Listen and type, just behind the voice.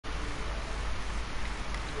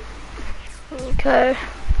Okay.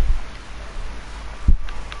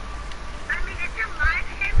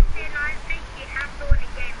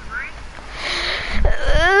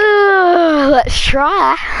 Let's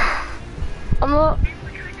try. I'm not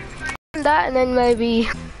that, and then maybe.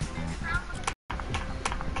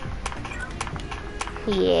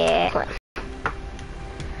 Yeah.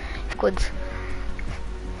 Good.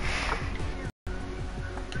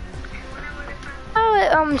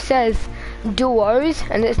 Oh, it says duos,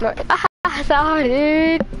 and it's not. Ah, sorry,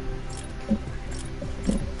 dude.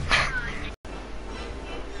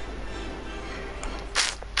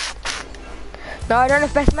 No, I don't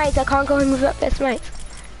have best mates. I can't go in without best mates.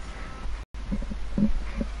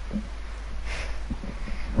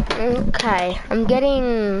 Okay, I'm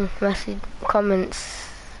getting message comments.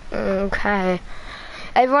 Okay,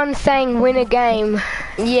 everyone's saying win a game.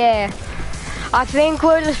 Yeah, I think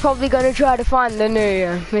we're just probably gonna try to find the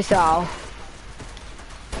new missile.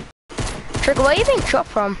 Trigger, where are you being shot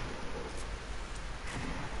from?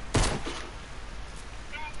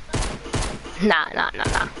 Nah.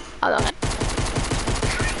 I love it.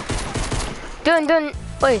 Dun.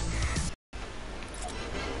 Wait.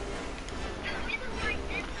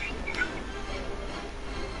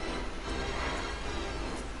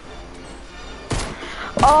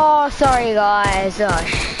 Oh, sorry guys. Oh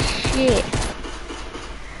shit.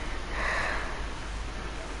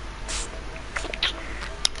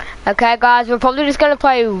 Okay guys, we're probably just gonna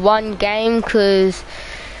play one game cause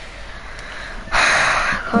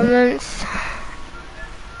comments.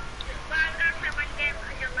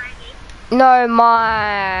 No,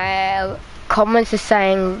 my comments are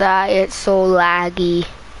saying that it's all laggy.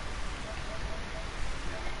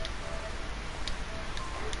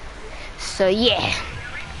 So yeah.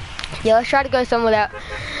 Yeah, let's try to go somewhere that.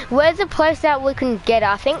 Where's a place that we can get?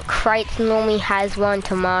 I think Crates normally has one,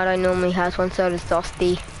 Tomato normally has one, so does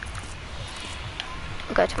Dosty.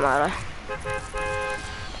 Go Tomato.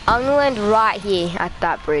 I'm gonna land right here at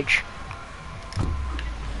that bridge.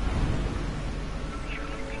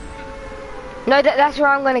 No, that's where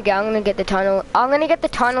I'm gonna go. I'm gonna get the tunnel. I'm gonna get the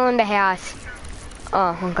tunnel in the house.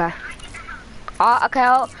 Oh, okay. Okay,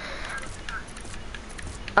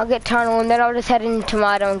 I'll get tunnel and then I'll just head in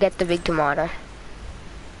Tomato and get the big tomato.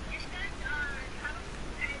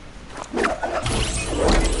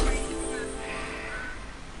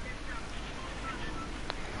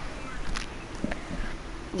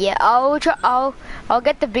 Yeah, I'll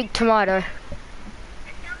get the big tomato.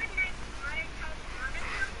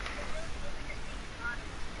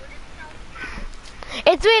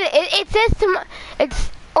 It's weird. It says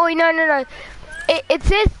oh no.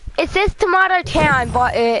 It says Tomato Town,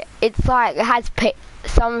 but it's like it has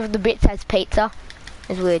some of the bits has pizza.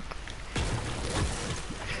 It's weird.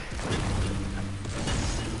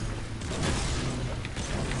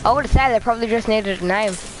 I would have said they probably just needed a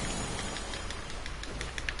name.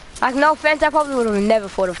 Like, no offense, I probably would have never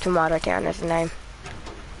thought of Tomato Town as a name.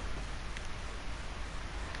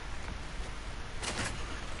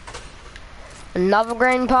 Another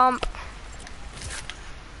green pump.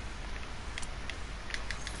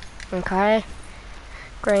 Okay.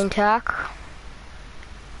 Green tack.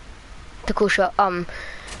 The cool shot.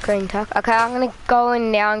 Green tack. Okay, I'm gonna go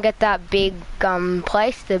in now and get that big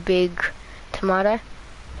place, the big tomato.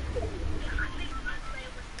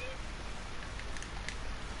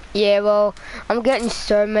 Yeah, well, I'm getting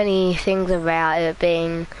so many things about it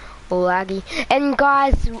being all laggy. And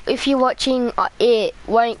guys, if you're watching, it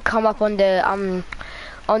won't come up on the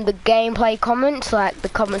gameplay comments, like the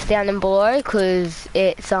comments down and below, because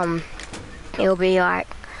it's it'll be like,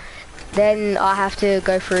 then I have to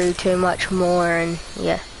go through too much more, and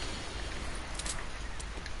yeah.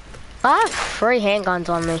 I have 3 handguns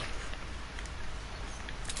on me.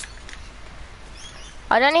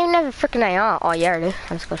 I don't even have a freaking AR. Oh yeah, I do.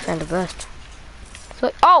 I just got found a burst.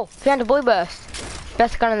 So, oh, found a blue burst.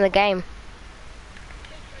 Best gun in the game.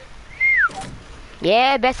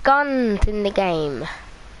 Yeah, best guns in the game.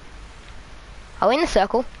 Are we in the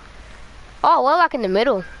circle? Oh, we're like in the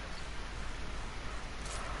middle.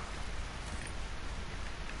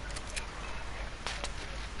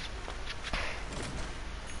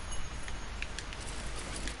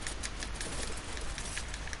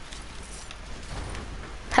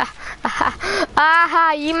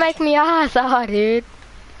 Aha, you make me ass, dude.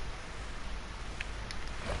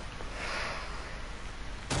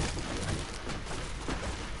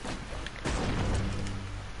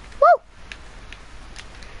 Woo!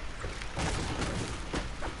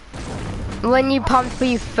 When you pumped for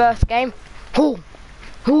your first game, do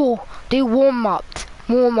warm-ups,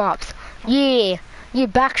 yeah,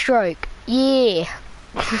 backstroke, yeah.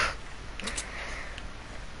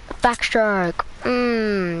 backstroke.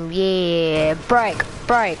 Yeah. Break,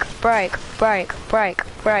 break, break, break, break,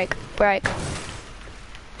 break, break.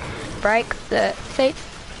 Break the seat.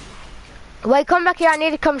 Wait, come back here. I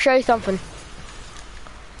need to come show you something.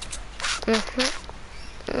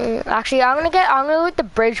 Actually, I'm gonna look at the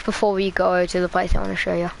bridge before we go to the place I want to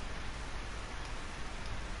show you.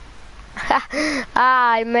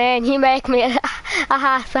 Ah, man, you make me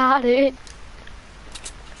sorry.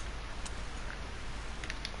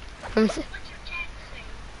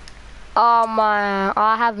 Oh my,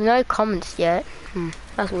 I have no comments yet.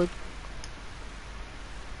 That's weird.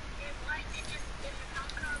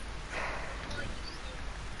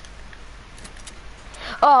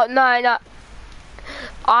 Oh no.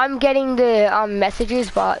 I'm getting the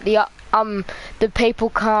messages, but the people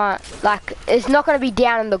can't, like, it's not gonna be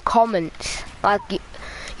down in the comments. Like,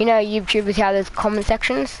 you know, YouTubers have those comment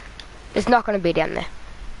sections. It's not gonna be down there.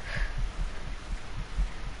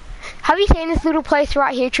 Have you seen this little place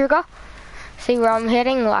right here, Trigger? See where I'm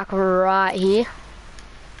heading? Like right here.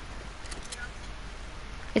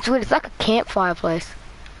 It's weird. It's like a campfire place.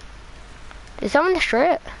 Did someone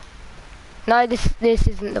destroy it? No, this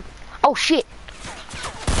isn't the. Oh shit.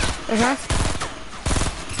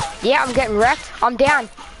 Yeah, I'm getting wrecked. I'm down.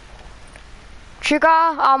 Trigger.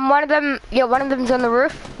 One of them. Yeah, one of them's on the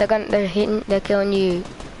roof. They're killing you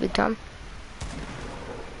big time.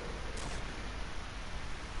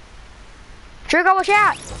 Trigger, watch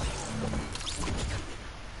out!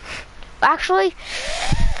 Actually,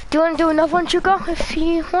 do you want to do another one, Trigger, if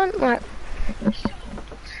you want? Like,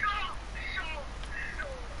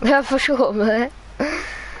 yeah, for sure, man.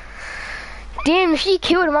 Damn, if you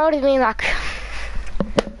killed him, I would have been like...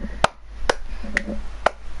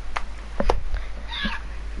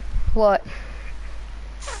 What?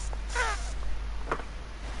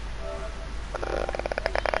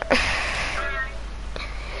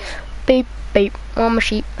 Beep, beep, on my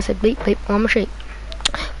sheep. I said beep, beep, on my sheep.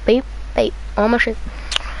 Beep, beep, on my sheep.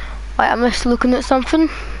 Wait, I'm just looking at something.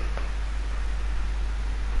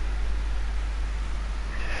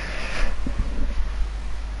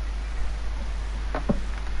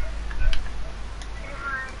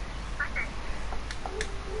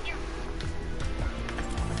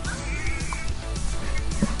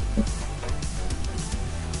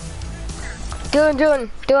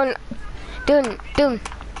 Doing.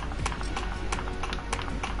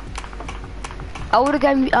 I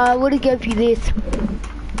would've gave you this.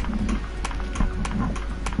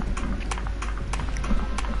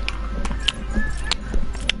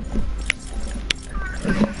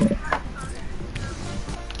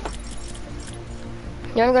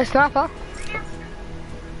 You wanna go sniper?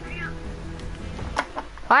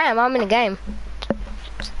 I'm in a game.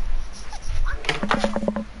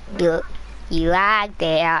 You like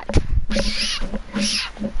that.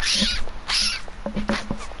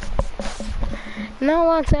 No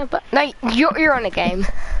one's but no, you're on a game.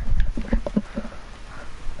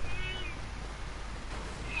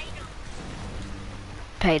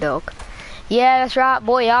 Pay dog. Yeah, that's right,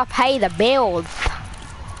 boy. I pay the bills.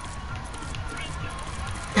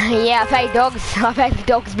 Yeah, I pay dogs. I pay the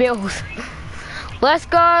dogs' bills. Let's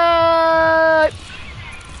go.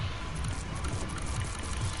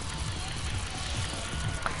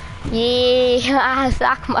 Yeah, I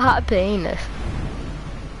suck my penis.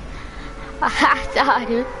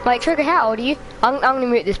 Wait, Trigger, how old are you? I'm gonna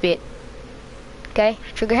mute this bit. Okay,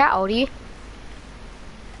 Trigger, how old are you?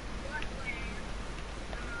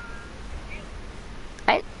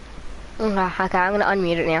 Eight? Okay, I'm gonna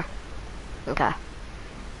unmute it now. Okay.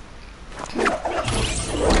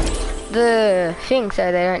 The thing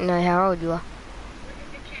so they don't know how old you are.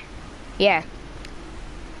 Yeah.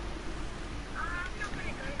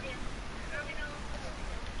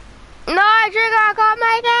 No, Trigger, I can't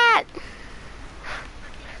make it!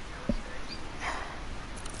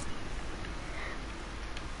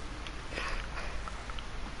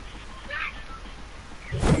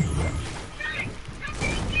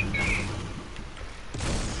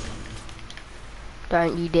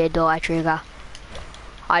 Don't you dare die, Trigger.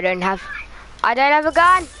 I don't have a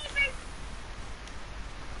gun.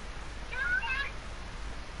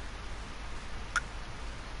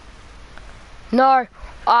 No,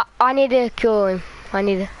 I need to kill him. I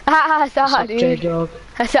need to. Sorry, dude. J-Dog.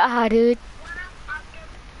 Sorry, dude.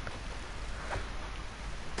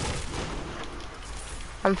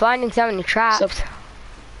 I'm finding so many traps.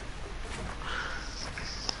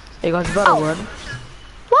 You guys better run.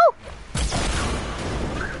 Woo!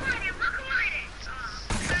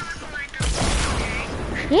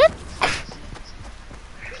 Yep.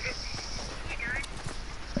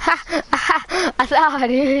 I saw,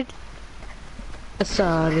 dude.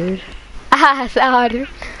 Sorry, dude. Ah, sorry.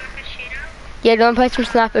 Yeah, don't play some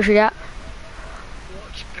sniper shootout.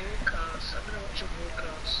 Watch broadcasts. I'm gonna watch a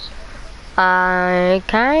broadcast.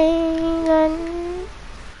 Okay, then.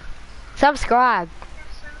 Subscribe.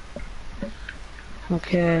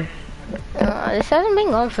 Okay. This hasn't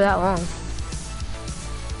been going for that long.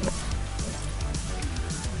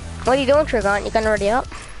 What are you doing, Trigger? Aren't you gonna ready up?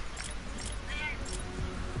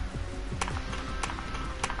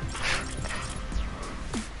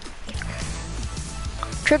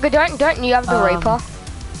 Trigger, don't you have the Reaper?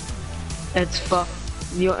 It's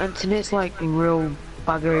your internet's like real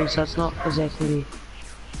buggery, so it's not exactly.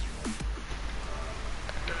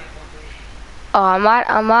 Oh, I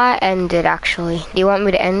might end it actually. Do you want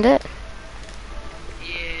me to end it?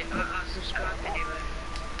 Yeah, I'll subscribe anyway.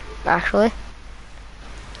 Actually?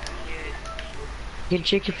 Yeah. You can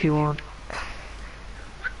check if you want.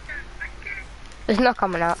 It's not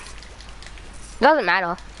coming up. Doesn't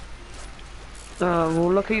matter.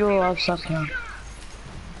 Well, look at your live stuff now.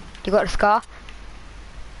 You got a scar?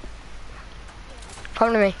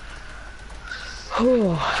 Come to me.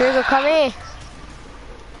 Trigger, come here.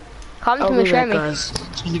 Come to me, show me. Guys.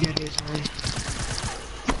 It's gonna go here, sorry.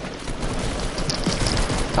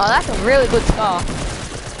 Oh, that's a really good scar.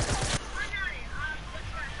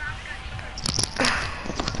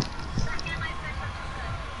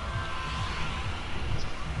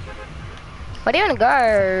 Where do you wanna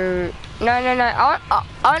go? No. I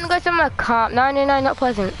wanna go somewhere calm. No, not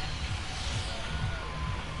Pleasant.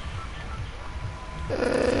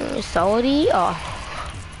 Salty? Oh.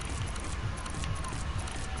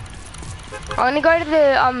 I wanna go to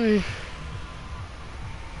the,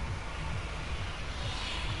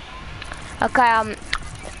 okay,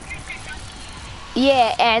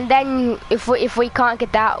 yeah, and then if we can't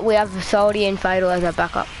get that, we have Salty and Fatal as our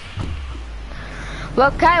backup.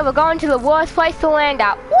 Okay, we're going to the worst place to land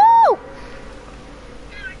at. Woo!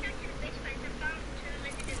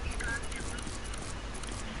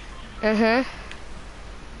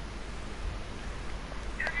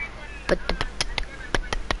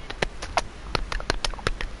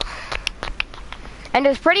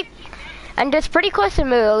 And it's pretty close to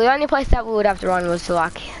Moo. The only place that we would have to run was to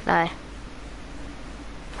like there.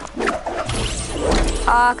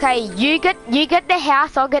 Okay, you get the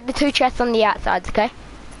house. I'll get the 2 chests on the outsides. Okay.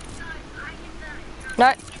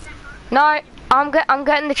 No, I'm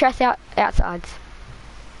getting the chests outsides.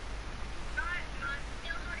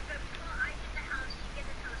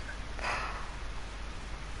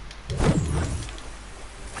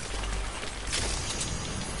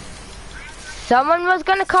 Someone was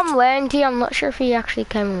gonna come land here. I'm not sure if he actually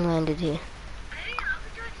came and landed here.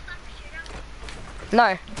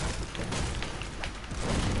 No.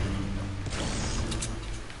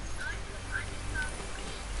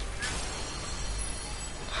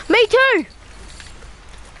 Me too!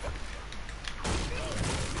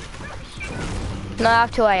 No, I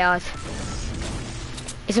have 2 ARs.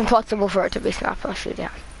 It's impossible for it to be sniper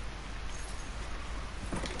shootout.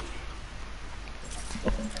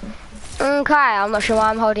 Okay, I'm not sure why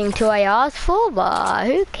I'm holding 2 ARs for, but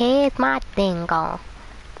who cares, my thing gone.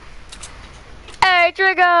 Hey,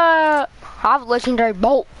 Trigger! I have legendary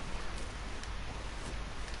bolt.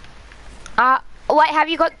 Wait, have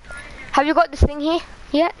you got this thing here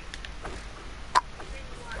yet?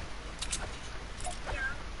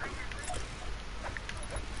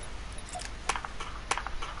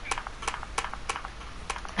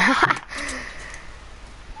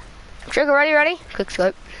 Trigger, ready? Quick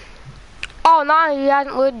scope. Oh no, he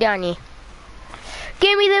hasn't looted down here.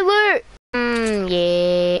 Give me the loot!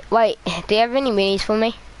 Yeah. Wait, do you have any minis for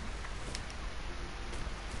me?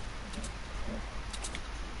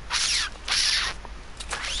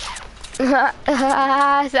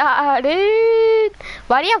 Sorry, dude.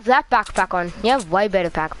 Why do you have that backpack on? You have way better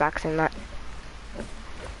backpacks than that.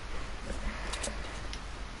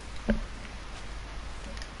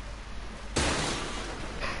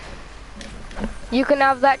 You can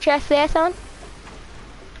have that chest there, son.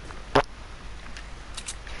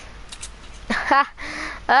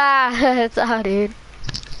 Sorry, dude.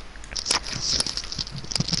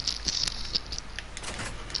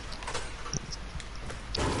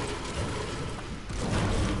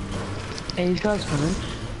 Hey, you guys coming?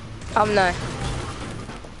 No.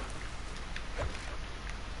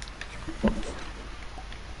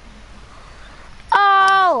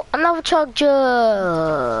 Oh, another chug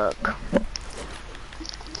jug.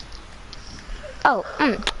 Oh,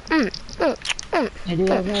 Hey, do you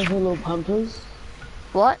guys have little pumpers?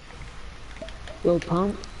 What? Little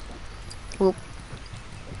pump?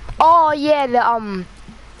 Oh yeah, the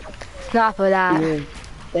sniper that. Yeah,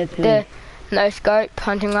 that's me. No scope,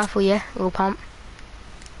 hunting rifle, yeah, little pump.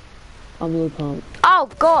 I'm really pumped. Oh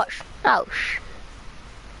gosh! Oh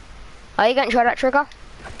Are you getting shot at, Trigger?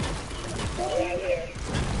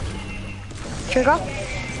 Trigger?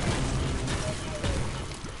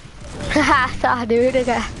 Haha, saw dude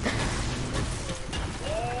again.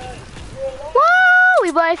 Woo!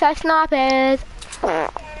 We both have snipers!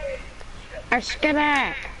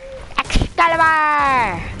 Excalibur!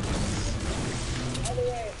 Excalibur!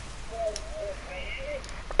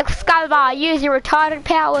 Excalibur, use your retarded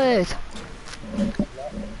powers!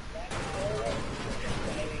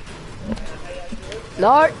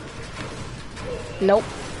 No! Nope.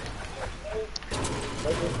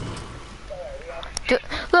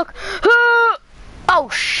 Look! Oh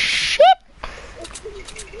shit!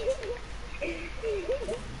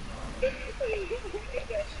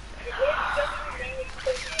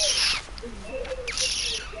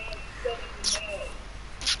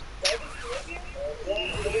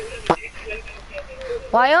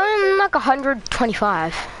 Why I'm like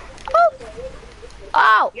 125? Oh!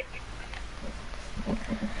 Oh!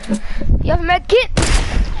 You have a med kit?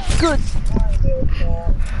 Good.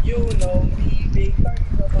 You know me, big bang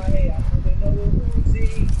on my head, I put another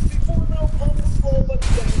Uzi. Before little pump was full, but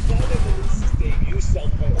then now they will sustain you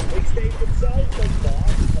self-help. They stay themselves like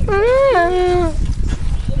dogs, and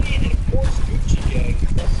of course Gucci Gang.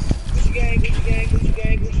 Gucci Gang, Gucci Gang, Gucci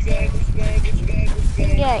Gang, Gucci Gang, Gucci Gang, Gucci Gang,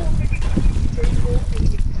 Gucci Gang.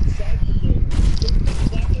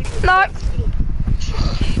 No.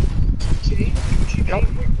 Nope.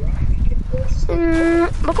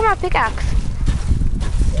 Look at my pickaxe.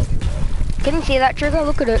 Can you see that, Trigger?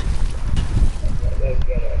 Look at it.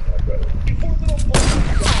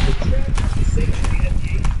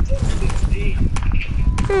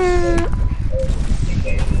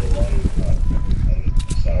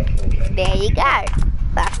 There you go.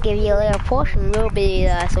 Let's give you a little portion. We'll be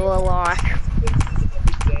all alike.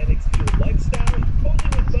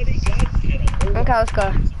 Okay, let's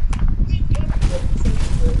go.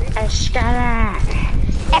 Excalibur!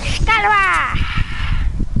 Excalibur!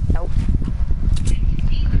 Nope.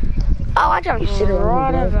 Oh, I jumped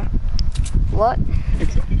right over. What?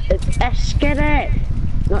 It's Excalibur,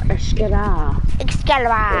 not Excalibur.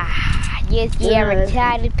 Excalibur! Use your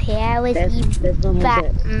retarded powers, you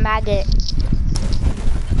fat maggot.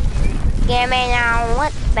 Give me now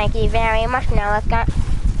what? Thank you very much. Now let's go.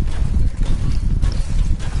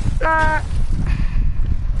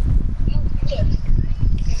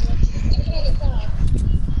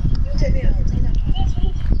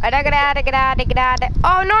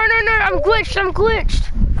 Oh no, I'm glitched.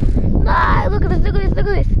 Ah, look at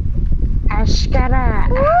this. Excalibur.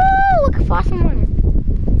 Woo, look how fast I'm running.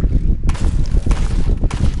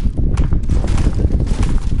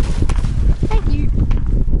 Thank you.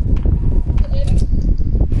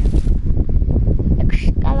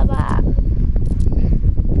 Excalibur.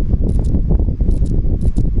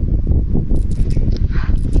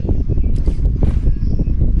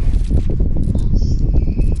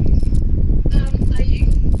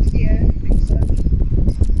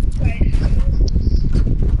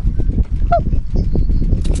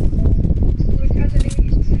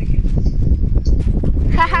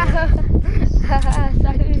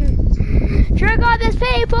 Trigger, there's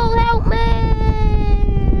people, help me!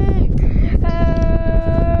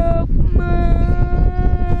 Help me!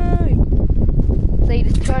 So you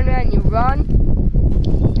just turn around and you run.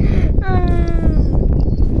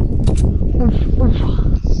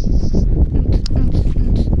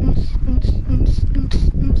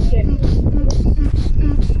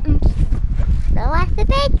 So what's the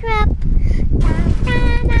big drop?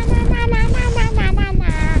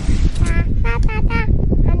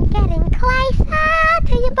 I'm getting closer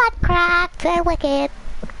to your butt crack. They're wicked.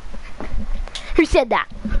 Who said that?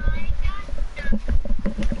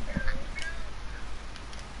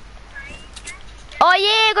 Oh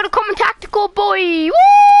yeah, got a common tactical, boy.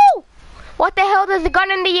 Woo! What the hell? There's a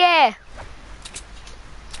gun in the air.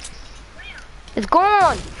 It's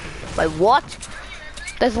gone. Wait, what?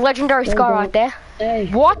 There's a legendary scar right there. Hey.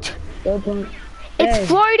 What? It's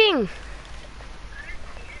floating.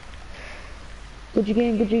 Gucci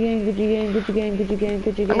gang.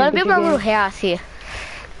 I'm gonna build my little house here.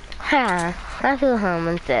 Huh, that's what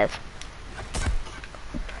Herman says.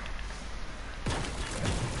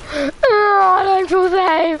 Oh, I don't feel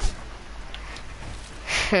safe.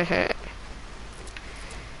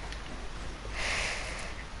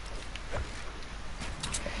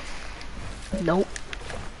 Nope.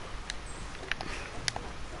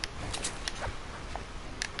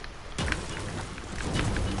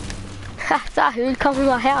 Ha, Sahul, come to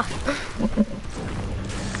my house.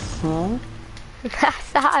 Huh?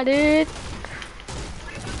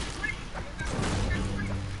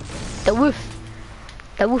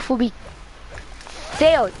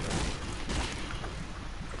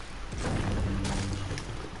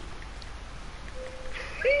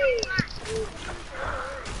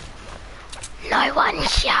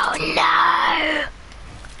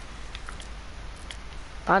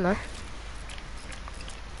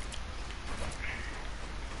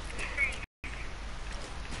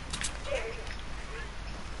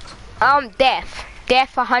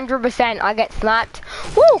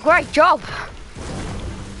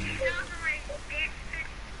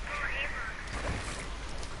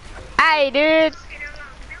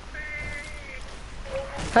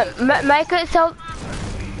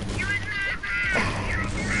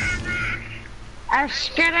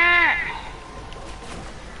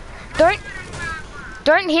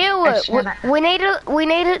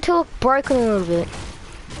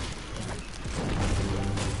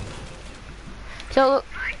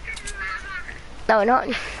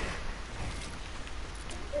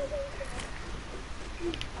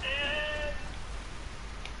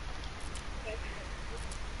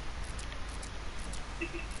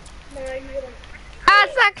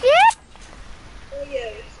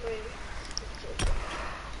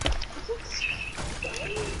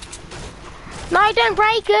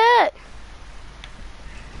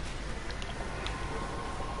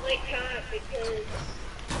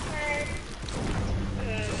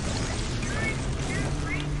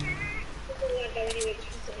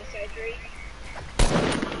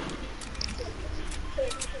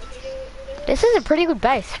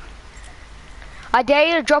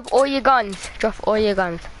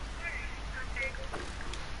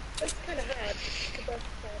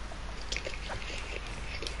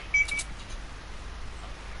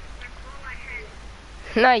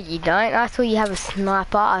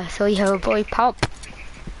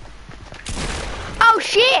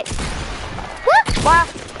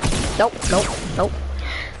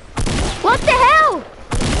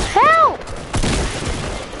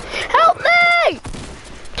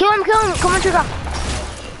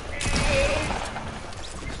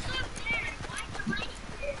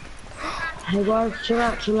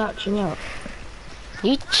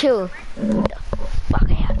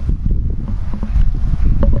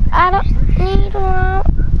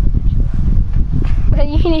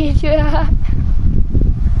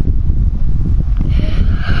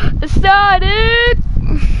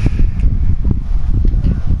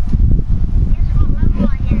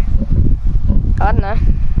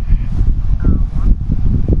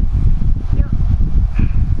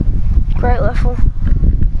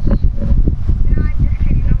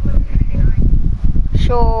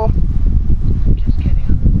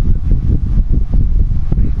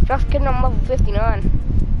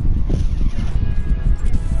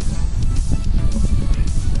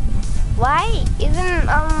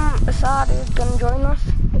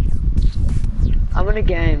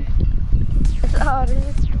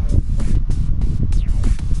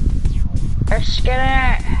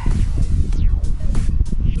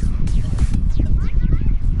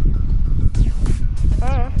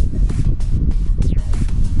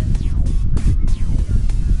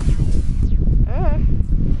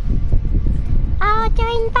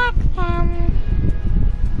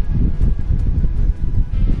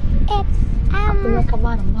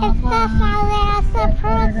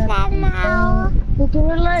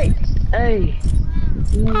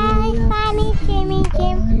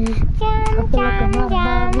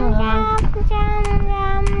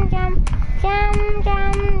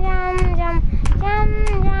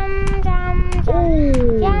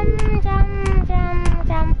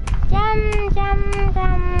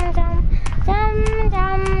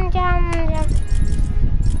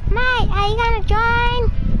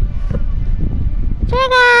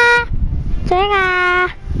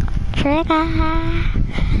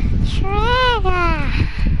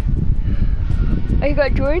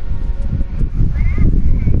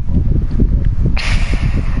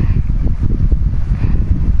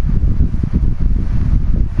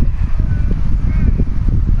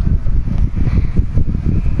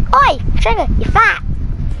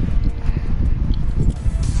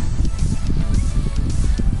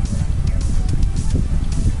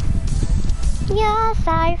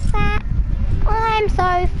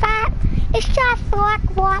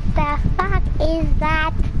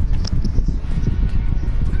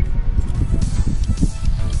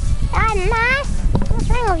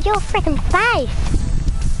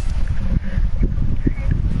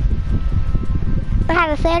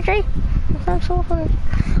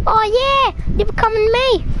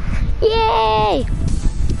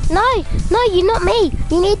 No, you're not me.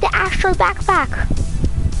 You need the Astro backpack.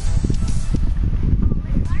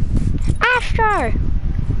 Astro.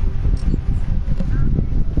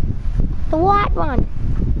 The white one.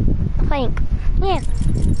 I think. Yeah.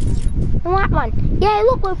 The white one. Yeah,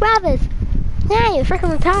 look, we're brothers. Yeah, you're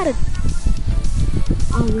freaking retarded.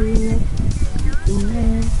 Oh, yeah.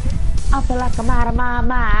 I feel like I'm out of my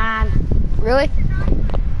mind. Really?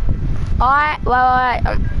 Alright, wait.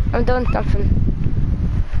 I'm doing something.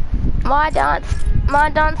 My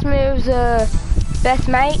dance moves are best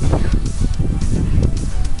mates.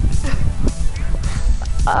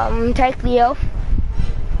 Take the L.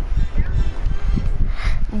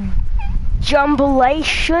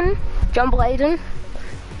 Jumbulation.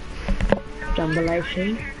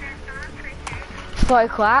 Slow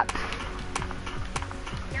clap.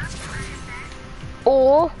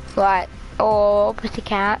 Or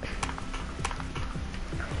pussycat.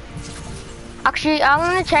 Actually, I'm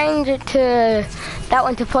gonna change it to that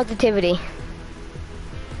one to positivity.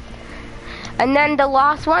 And then the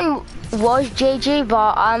last one was GG,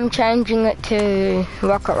 but I'm changing it to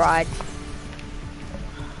Rocket Ride.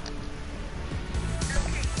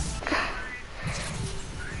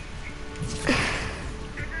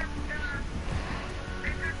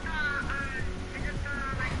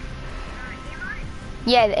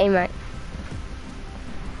 Yeah, the emote.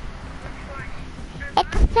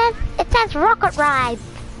 It says Rocket Ride.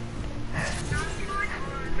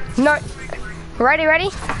 No. Ready?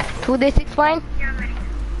 Will this explain?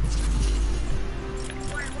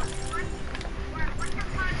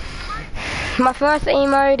 My first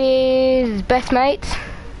emote is best mates.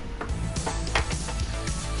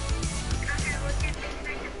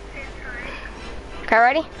 Okay,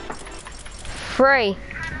 ready? 3.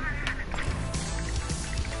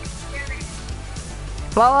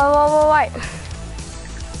 Wait.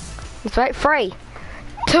 Let's wait. 3,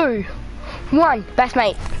 2, 1. Best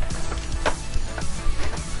mates.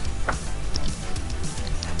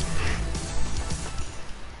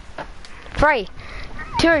 Three,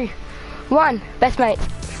 2, 1. Best mates.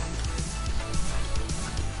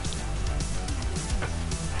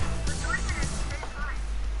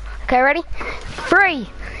 Okay, ready? 3,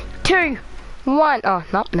 2, 1. Oh,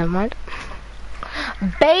 no, never mind.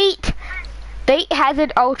 Beat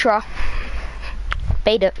Hazard Ultra.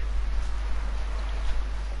 Beat it.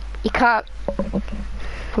 You can't.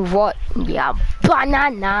 What? Yeah,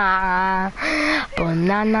 banana.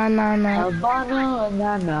 Banana.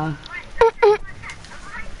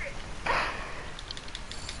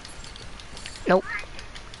 Nope.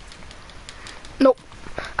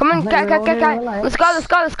 Come on, guy. Let's go.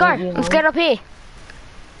 Let's get up here.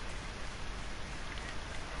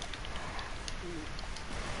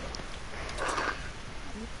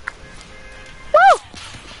 Woo!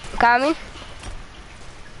 Coming.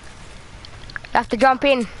 You have to jump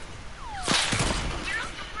in.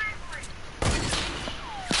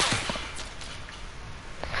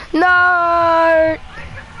 No!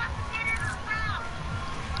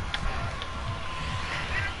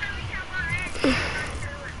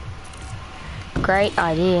 Great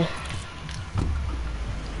idea.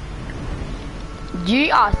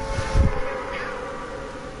 Yes.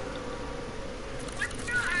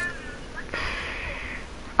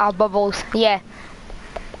 Oh, bubbles. Yeah.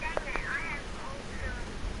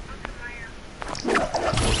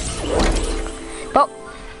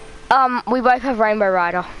 Oh, we both have Rainbow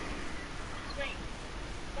Rider.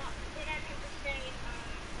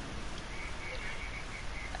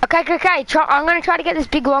 Okay. I'm gonna try to get this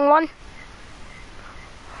big long one.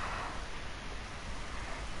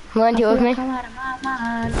 Land you with me?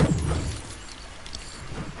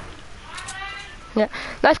 Yeah.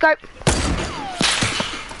 Let's go.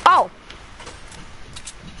 Oh.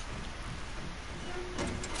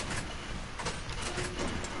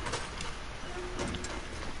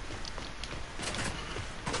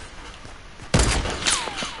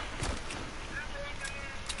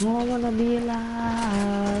 I don't wanna be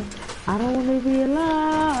alive. I don't wanna be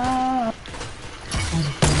alive.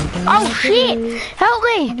 Oh shit! Help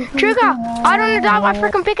me! Trigger! I don't wanna die by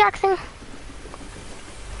freaking pickaxing.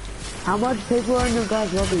 How much people are in your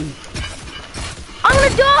guys' lobby? I'm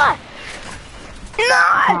gonna die! No!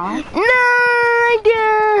 Huh? No!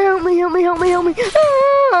 Help me!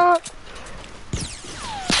 Ah!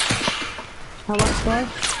 How much guys?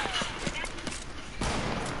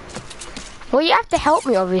 Well, you have to help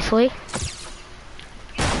me, obviously.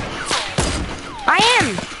 I am!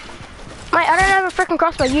 Mate, I don't have a freaking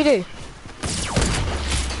crossbow, you do.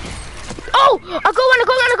 Oh! I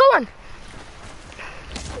got one!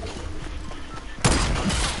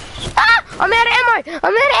 Ah! I'm out of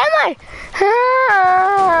ammo!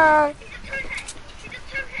 Ah!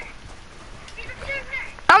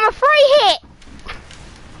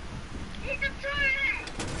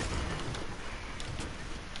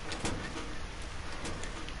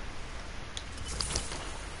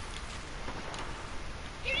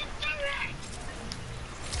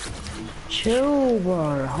 chill,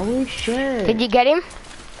 bro. Holy shit. Did you get him?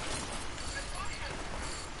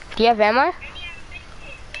 Do you have ammo?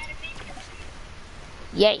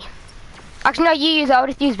 Yay. Actually, no, you use. I'll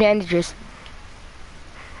just use bandages.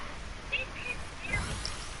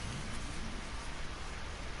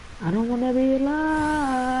 I don't wanna be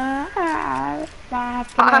alive.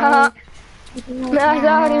 No,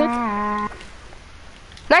 sorry.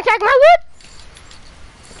 No, check my wood!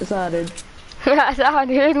 Decided. Sorry,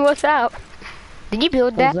 dude, what's up? Did you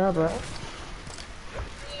build that? What's up, bro?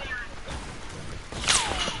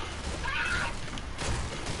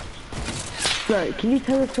 Bro, can you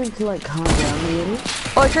tell this thing to like calm down a little?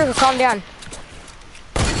 Oh, Trigger, calm down.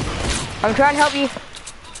 I'm trying to help you.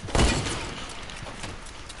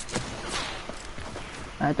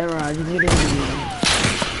 Alright, there are. Just get in the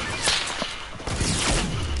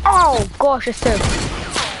Oh, gosh, it's two.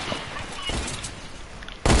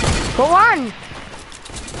 For one!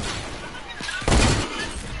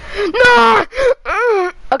 No!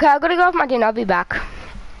 Okay, I gotta go off my dinner. I'll be back.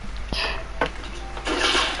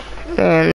 Man.